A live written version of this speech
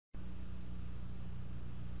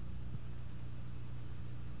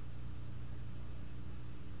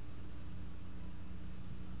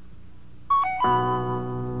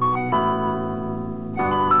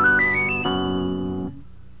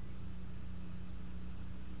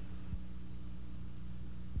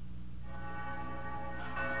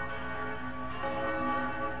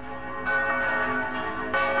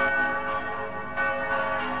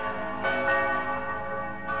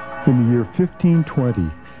In the year 1520,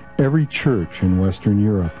 every church in Western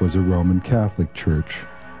Europe was a Roman Catholic church,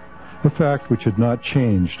 a fact which had not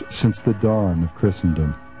changed since the dawn of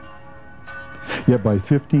Christendom. Yet by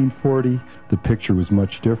 1540, the picture was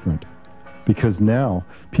much different, because now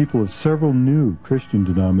people of several new Christian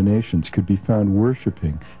denominations could be found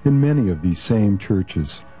worshiping in many of these same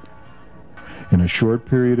churches. In a short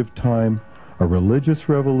period of time, a religious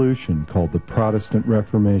revolution called the Protestant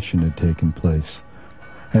Reformation had taken place,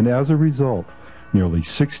 and as a result, nearly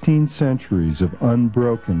 16 centuries of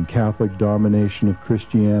unbroken Catholic domination of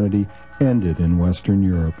Christianity ended in Western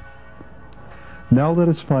Europe. Now let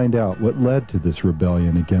us find out what led to this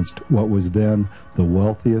rebellion against what was then the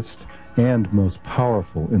wealthiest and most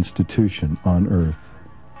powerful institution on earth.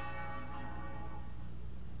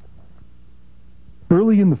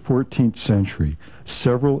 Early in the 14th century,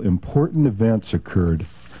 several important events occurred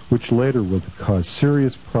which later would cause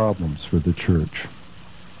serious problems for the Church.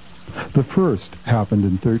 The first happened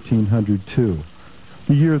in 1302,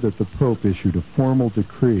 the year that the Pope issued a formal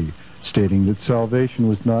decree stating that salvation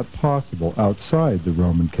was not possible outside the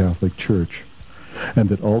Roman Catholic Church, and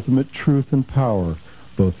that ultimate truth and power,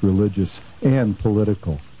 both religious and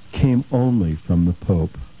political, came only from the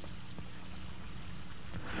Pope.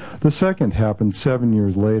 The second happened 7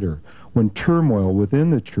 years later, when turmoil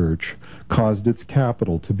within the Church caused its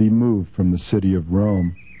capital to be moved from the city of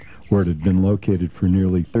Rome, where it had been located for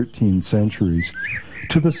nearly 13 centuries,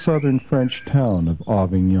 to the southern French town of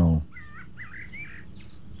Avignon.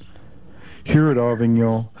 Here at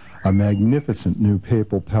Avignon, a magnificent new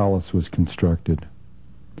papal palace was constructed.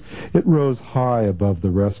 It rose high above the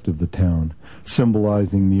rest of the town,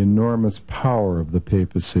 symbolizing the enormous power of the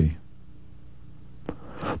papacy.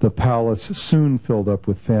 The palace soon filled up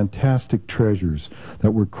with fantastic treasures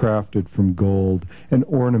that were crafted from gold and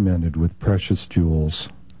ornamented with precious jewels.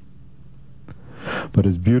 But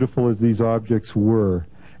as beautiful as these objects were,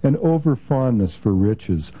 an over-fondness for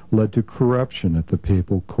riches led to corruption at the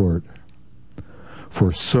papal court.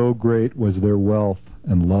 For so great was their wealth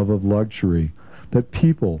and love of luxury that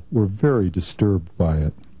people were very disturbed by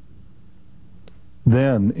it.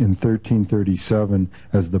 Then, in 1337,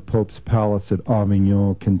 as the Pope's palace at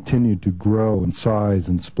Avignon continued to grow in size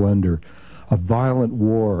and splendor, a violent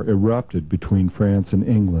war erupted between France and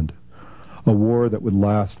England, a war that would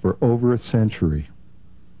last for over a century.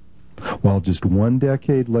 While just 1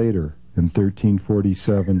 decade later, in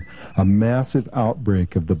 1347, a massive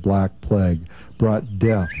outbreak of the Black Plague brought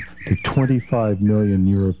death to 25 million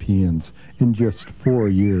Europeans in just 4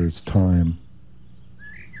 years' time.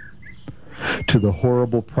 To the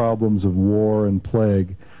horrible problems of war and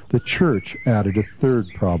plague, the Church added a third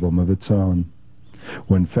problem of its own,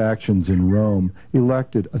 when factions in Rome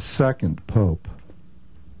elected a second pope.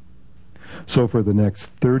 So for the next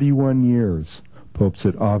 31 years, popes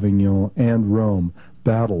at Avignon and Rome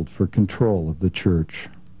battled for control of the Church.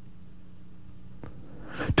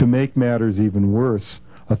 To make matters even worse,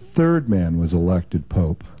 a third man was elected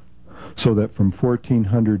pope, so that from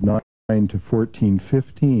 1409 to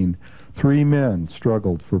 1415, 3 men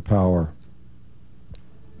struggled for power.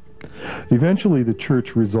 Eventually the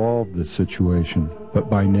Church resolved this situation, but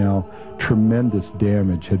by now tremendous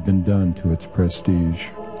damage had been done to its prestige.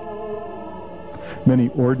 Many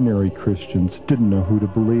ordinary Christians didn't know who to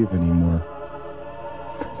believe anymore.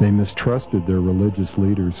 They mistrusted their religious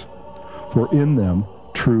leaders, for in them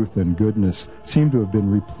truth and goodness seemed to have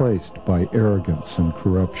been replaced by arrogance and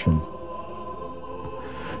corruption.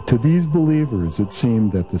 To these believers it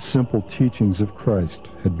seemed that the simple teachings of Christ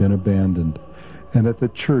had been abandoned, and that the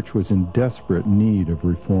Church was in desperate need of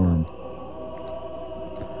reform.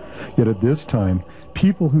 Yet at this time,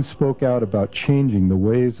 people who spoke out about changing the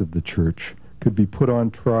ways of the Church could be put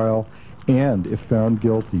on trial and, if found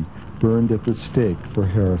guilty, burned at the stake for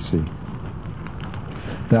heresy.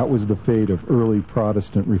 That was the fate of early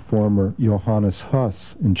Protestant reformer Johannes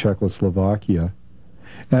Huss in Czechoslovakia,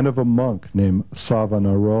 and of a monk named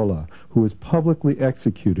Savonarola, who was publicly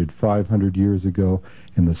executed 500 years ago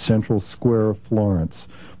in the central square of Florence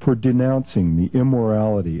for denouncing the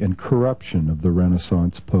immorality and corruption of the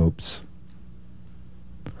Renaissance popes.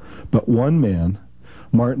 But one man,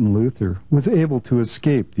 Martin Luther, was able to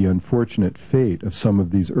escape the unfortunate fate of some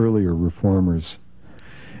of these earlier reformers.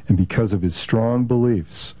 And because of his strong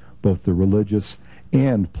beliefs, both the religious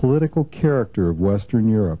and political character of Western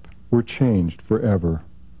Europe were changed forever.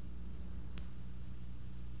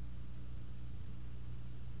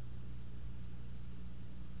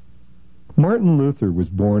 Martin Luther was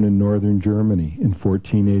born in northern Germany in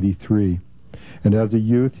 1483, and as a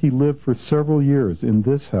youth he lived for several years in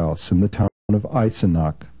this house in the town of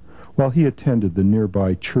Eisenach, while he attended the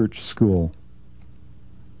nearby church school.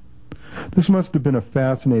 This must have been a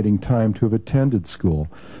fascinating time to have attended school,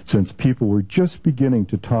 since people were just beginning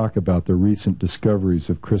to talk about the recent discoveries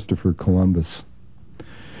of Christopher Columbus.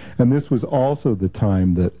 And this was also the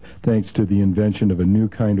time that, thanks to the invention of a new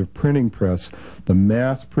kind of printing press, the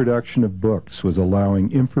mass production of books was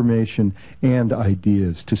allowing information and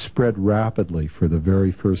ideas to spread rapidly for the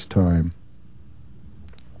very first time.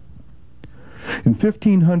 In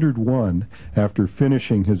 1501, after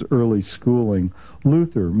finishing his early schooling,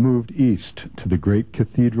 Luther moved east to the great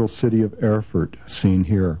cathedral city of Erfurt, seen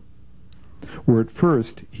here, where at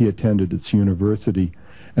first he attended its university,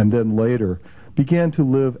 and then later began to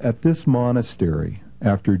live at this monastery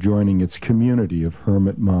after joining its community of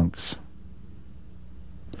hermit monks.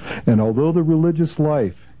 And although the religious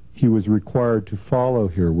life he was required to follow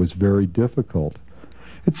here was very difficult,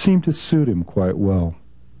 it seemed to suit him quite well.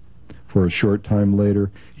 For a short time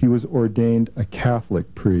later, he was ordained a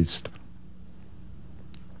Catholic priest.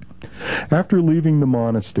 After leaving the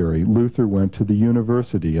monastery, Luther went to the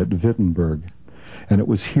university at Wittenberg, and it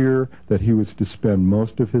was here that he was to spend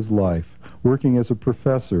most of his life, working as a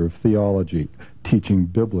professor of theology, teaching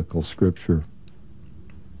biblical scripture.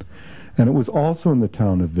 And it was also in the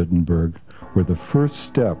town of Wittenberg where the first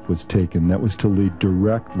step was taken that was to lead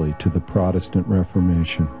directly to the Protestant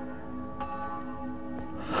Reformation.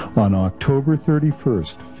 On October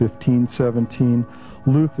 31st, 1517,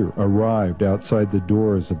 Luther arrived outside the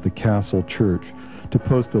doors of the castle church to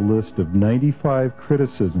post a list of 95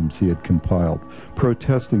 criticisms he had compiled,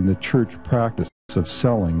 protesting the church practice of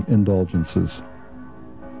selling indulgences.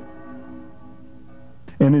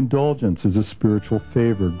 An indulgence is a spiritual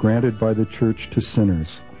favor granted by the church to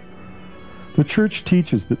sinners. The church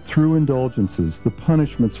teaches that through indulgences, the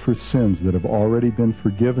punishments for sins that have already been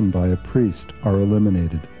forgiven by a priest are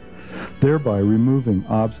eliminated, thereby removing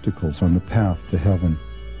obstacles on the path to heaven.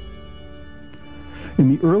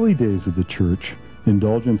 In the early days of the church,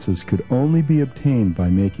 indulgences could only be obtained by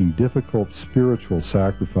making difficult spiritual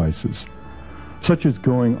sacrifices, such as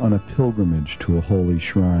going on a pilgrimage to a holy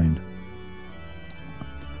shrine.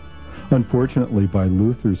 Unfortunately, by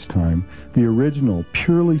Luther's time, the original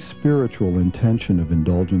purely spiritual intention of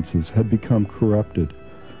indulgences had become corrupted,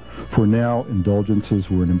 for now indulgences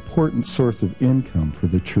were an important source of income for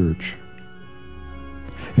the church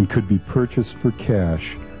and could be purchased for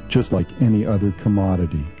cash just like any other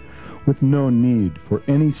commodity, with no need for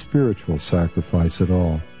any spiritual sacrifice at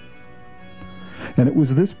all. And it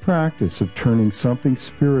was this practice of turning something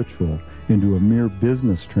spiritual into a mere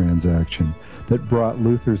business transaction that brought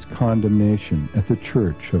Luther's condemnation at the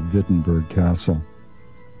church of Wittenberg Castle.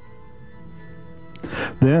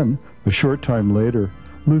 Then, a short time later,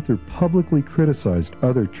 Luther publicly criticized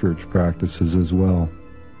other church practices as well.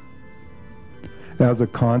 As a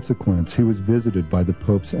consequence, he was visited by the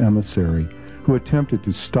Pope's emissary, who attempted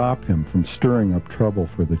to stop him from stirring up trouble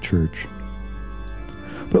for the church.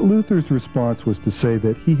 But Luther's response was to say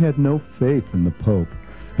that he had no faith in the Pope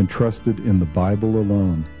and trusted in the Bible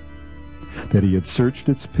alone, that he had searched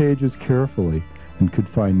its pages carefully and could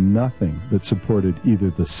find nothing that supported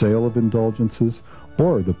either the sale of indulgences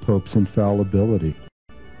or the Pope's infallibility.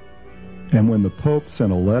 And when the Pope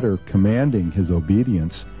sent a letter commanding his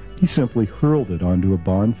obedience, he simply hurled it onto a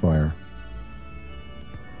bonfire.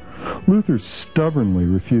 Luther stubbornly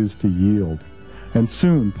refused to yield, and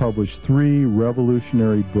soon published 3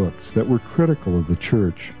 revolutionary books that were critical of the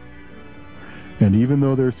church. And even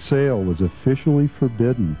though their sale was officially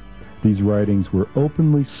forbidden, these writings were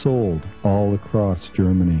openly sold all across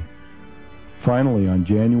Germany. Finally, on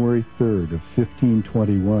January 3rd of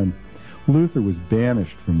 1521, Luther was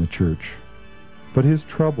banished from the church. But his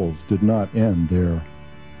troubles did not end there.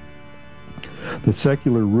 The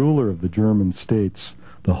secular ruler of the German states,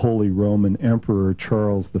 the Holy Roman Emperor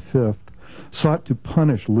Charles V, sought to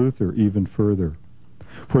punish Luther even further,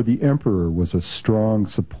 for the emperor was a strong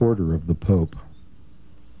supporter of the Pope.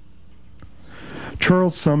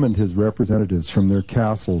 Charles summoned his representatives from their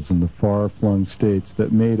castles in the far-flung states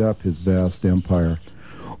that made up his vast empire,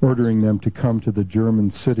 ordering them to come to the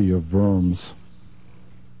German city of Worms.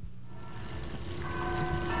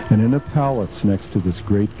 And in a palace next to this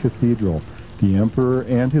great cathedral, the emperor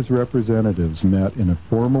and his representatives met in a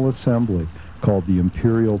formal assembly called the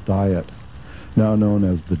Imperial Diet, now known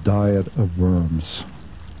as the Diet of Worms.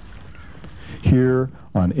 Here,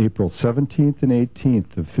 on April 17th and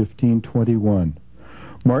 18th of 1521,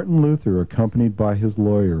 Martin Luther, accompanied by his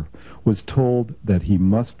lawyer, was told that he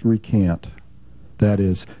must recant, that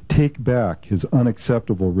is, take back his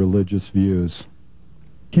unacceptable religious views.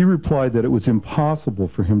 He replied that it was impossible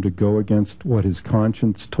for him to go against what his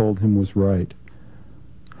conscience told him was right.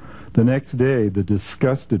 The next day, the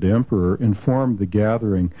disgusted emperor informed the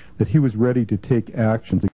gathering that he was ready to take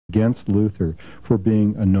actions against Luther for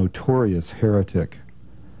being a notorious heretic.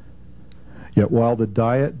 Yet while the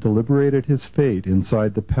Diet deliberated his fate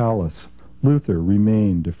inside the palace, Luther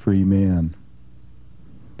remained a free man.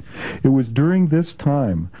 It was during this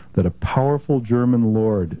time that a powerful German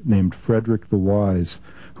lord named Frederick the Wise,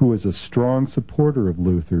 who was a strong supporter of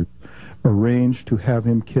Luther, arranged to have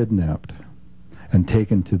him kidnapped and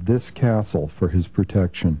taken to this castle for his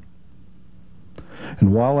protection.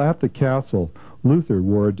 And while at the castle, Luther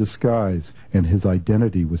wore a disguise, and his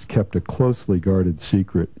identity was kept a closely guarded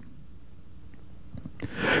secret.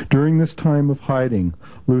 During this time of hiding,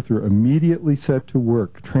 Luther immediately set to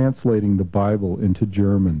work translating the Bible into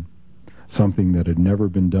German, something that had never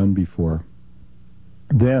been done before.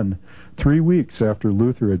 Then, 3 weeks after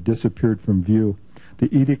Luther had disappeared from view,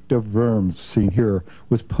 the Edict of Worms, seen here,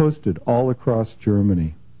 was posted all across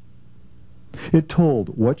Germany. It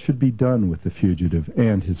told what should be done with the fugitive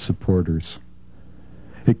and his supporters.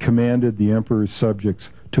 It commanded the emperor's subjects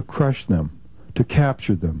to crush them, to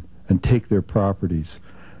capture them, and take their properties,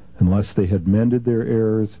 unless they had mended their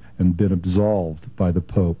errors and been absolved by the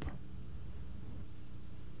Pope.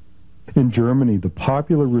 In Germany, the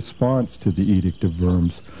popular response to the Edict of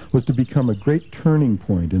Worms was to become a great turning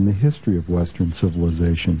point in the history of Western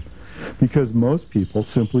civilization, because most people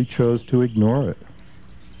simply chose to ignore it.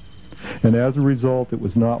 And as a result, it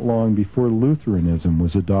was not long before Lutheranism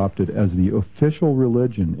was adopted as the official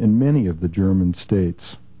religion in many of the German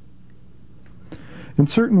states. In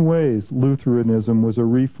certain ways, Lutheranism was a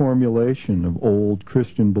reformulation of old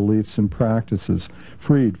Christian beliefs and practices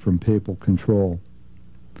freed from papal control.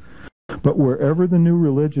 But wherever the new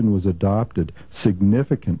religion was adopted,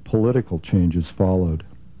 significant political changes followed.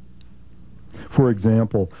 For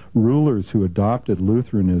example, rulers who adopted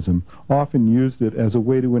Lutheranism often used it as a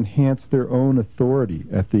way to enhance their own authority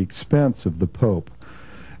at the expense of the Pope,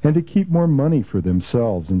 and to keep more money for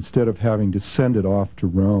themselves instead of having to send it off to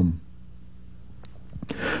Rome.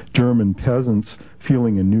 German peasants,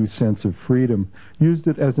 feeling a new sense of freedom, used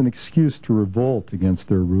it as an excuse to revolt against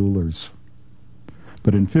their rulers.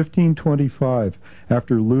 But in 1525,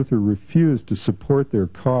 after Luther refused to support their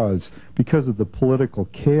cause because of the political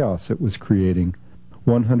chaos it was creating,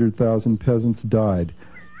 100,000 peasants died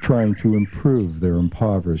trying to improve their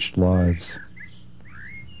impoverished lives.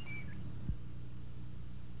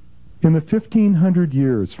 In the 1500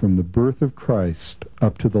 years from the birth of Christ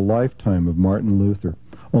up to the lifetime of Martin Luther,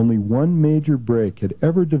 only one major break had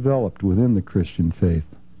ever developed within the Christian faith.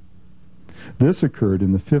 This occurred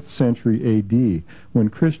in the 5th century A.D., when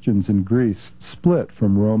Christians in Greece split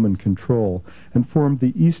from Roman control and formed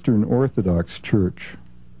the Eastern Orthodox Church.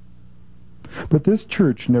 But this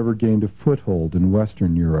church never gained a foothold in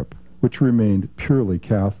Western Europe, which remained purely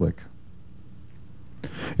Catholic.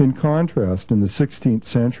 In contrast, in the 16th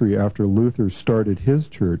century, after Luther started his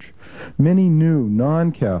church, many new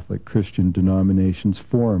non-Catholic Christian denominations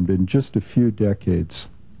formed in just a few decades.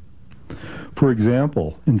 For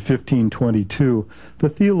example, in 1522, the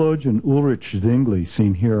theologian Ulrich Zwingli,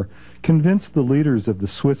 seen here, convinced the leaders of the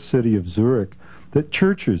Swiss city of Zurich that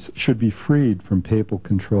churches should be freed from papal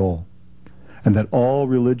control, and that all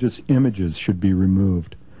religious images should be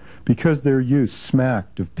removed, because their use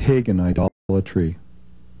smacked of pagan idolatry,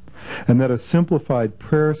 and that a simplified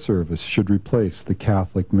prayer service should replace the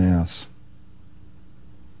Catholic Mass.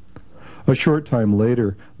 A short time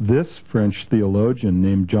later, this French theologian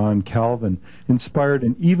named John Calvin inspired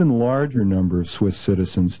an even larger number of Swiss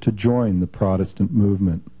citizens to join the Protestant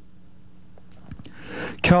movement.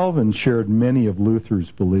 Calvin shared many of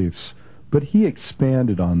Luther's beliefs, but he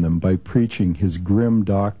expanded on them by preaching his grim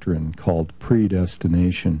doctrine called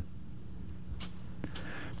predestination.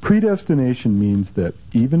 Predestination means that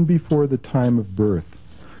even before the time of birth,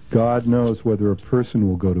 God knows whether a person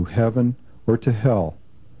will go to heaven or to hell,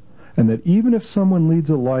 and that even if someone leads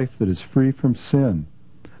a life that is free from sin,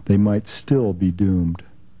 they might still be doomed.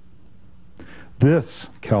 This,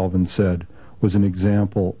 Calvin said, was an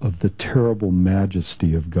example of the terrible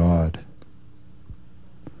majesty of God.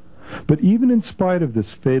 But even in spite of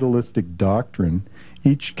this fatalistic doctrine,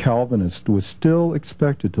 each Calvinist was still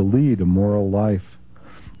expected to lead a moral life,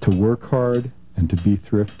 to work hard, and to be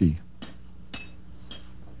thrifty.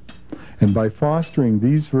 And by fostering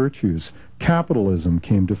these virtues, capitalism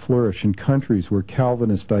came to flourish in countries where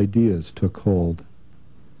Calvinist ideas took hold.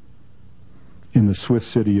 In the Swiss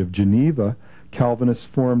city of Geneva, Calvinists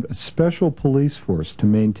formed a special police force to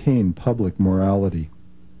maintain public morality.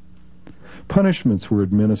 Punishments were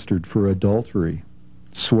administered for adultery,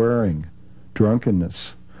 swearing,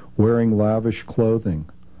 drunkenness, wearing lavish clothing,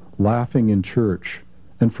 laughing in church,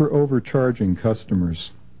 and for overcharging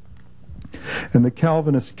customers. And the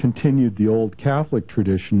Calvinists continued the old Catholic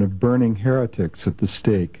tradition of burning heretics at the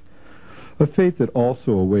stake, a fate that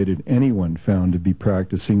also awaited anyone found to be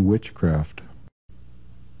practicing witchcraft.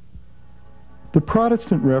 The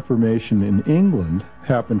Protestant Reformation in England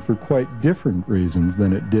happened for quite different reasons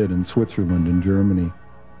than it did in Switzerland and Germany.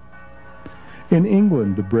 In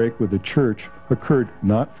England, the break with the Church occurred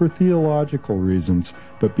not for theological reasons,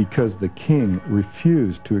 but because the king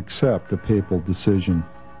refused to accept a papal decision.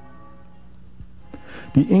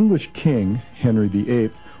 The English king, Henry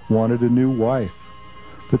VIII, wanted a new wife,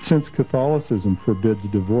 but since Catholicism forbids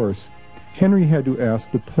divorce, Henry had to ask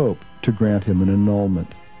the Pope to grant him an annulment,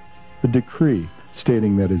 a decree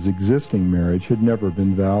stating that his existing marriage had never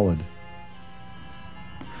been valid.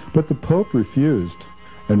 But the Pope refused,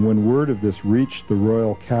 and when word of this reached the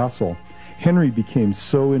royal castle, Henry became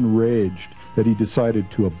so enraged that he decided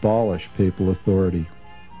to abolish papal authority.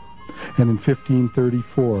 And in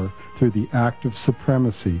 1534, through the Act of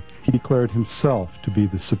Supremacy, he declared himself to be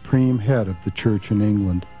the supreme head of the Church in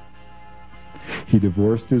England. He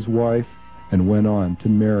divorced his wife and went on to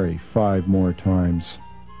marry 5 more times.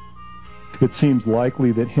 It seems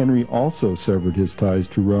likely that Henry also severed his ties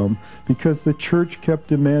to Rome because the Church kept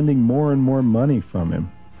demanding more and more money from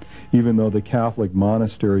him, even though the Catholic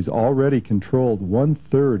monasteries already controlled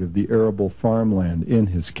 1/3 of the arable farmland in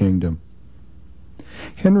his kingdom.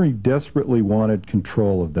 Henry desperately wanted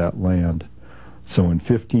control of that land, so in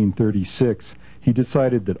 1536 he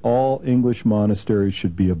decided that all English monasteries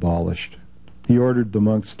should be abolished. He ordered the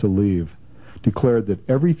monks to leave, declared that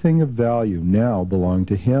everything of value now belonged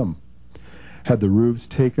to him, had the roofs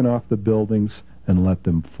taken off the buildings, and let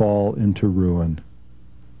them fall into ruin.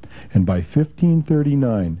 And by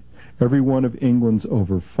 1539, every one of England's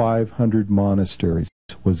over 500 monasteries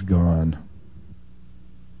was gone.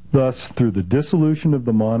 Thus, through the dissolution of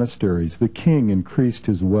the monasteries, the king increased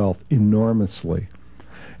his wealth enormously.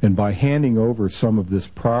 And by handing over some of this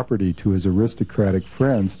property to his aristocratic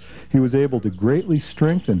friends, he was able to greatly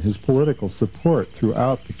strengthen his political support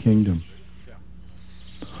throughout the kingdom.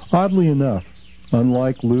 Oddly enough,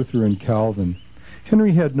 unlike Luther and Calvin,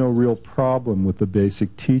 Henry had no real problem with the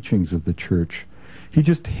basic teachings of the Church. He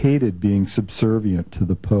just hated being subservient to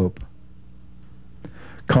the Pope.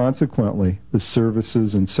 Consequently, the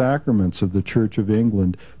services and sacraments of the Church of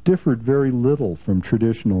England differed very little from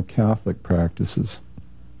traditional Catholic practices.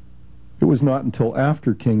 It was not until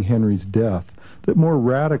after King Henry's death that more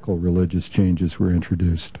radical religious changes were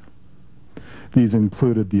introduced. These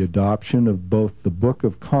included the adoption of both the Book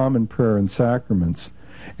of Common Prayer and Sacraments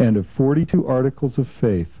and of 42 articles of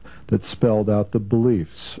faith that spelled out the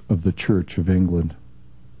beliefs of the Church of England.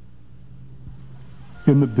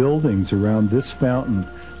 In the buildings around this fountain,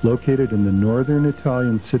 located in the northern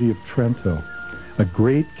Italian city of Trento, a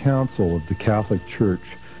great council of the Catholic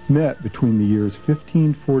Church met between the years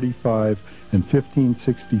 1545 and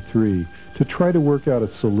 1563 to try to work out a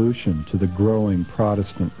solution to the growing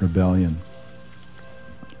Protestant rebellion.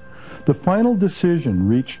 The final decision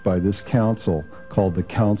reached by this council, called the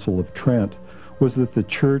Council of Trent, was that the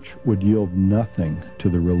Church would yield nothing to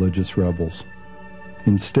the religious rebels.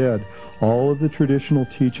 Instead, all of the traditional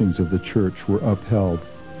teachings of the Church were upheld.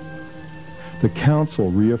 The Council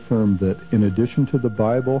reaffirmed that, in addition to the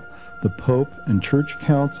Bible, the Pope and Church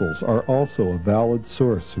councils are also a valid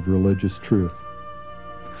source of religious truth.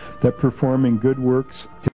 That performing good works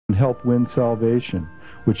can help win salvation,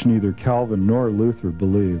 which neither Calvin nor Luther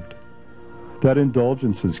believed. That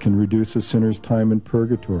indulgences can reduce a sinner's time in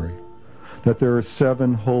purgatory. That there are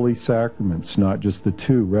 7 holy sacraments, not just the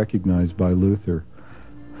 2 recognized by Luther.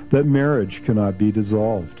 That marriage cannot be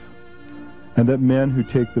dissolved. And that men who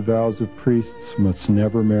take the vows of priests must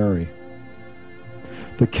never marry.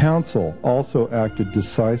 The Council also acted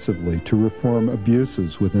decisively to reform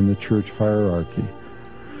abuses within the church hierarchy,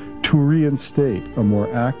 to reinstate a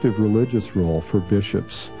more active religious role for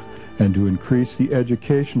bishops, and to increase the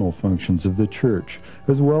educational functions of the Church,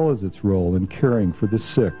 as well as its role in caring for the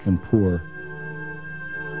sick and poor.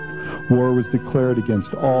 War was declared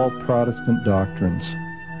against all Protestant doctrines.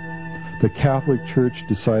 The Catholic Church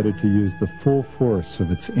decided to use the full force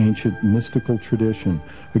of its ancient mystical tradition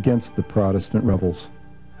against the Protestant rebels.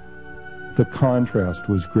 The contrast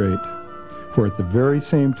was great, for at the very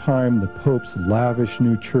same time the Pope's lavish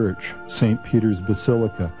new church, St. Peter's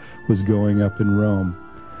Basilica, was going up in Rome,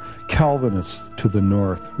 Calvinists to the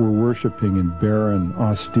north were worshiping in barren,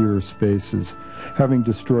 austere spaces, having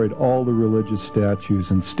destroyed all the religious statues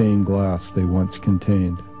and stained glass they once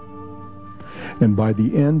contained. And by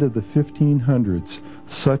the end of the 1500s,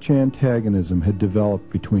 such antagonism had developed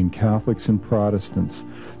between Catholics and Protestants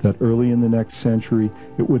that early in the next century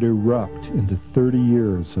it would erupt into 30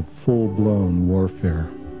 years of full-blown warfare.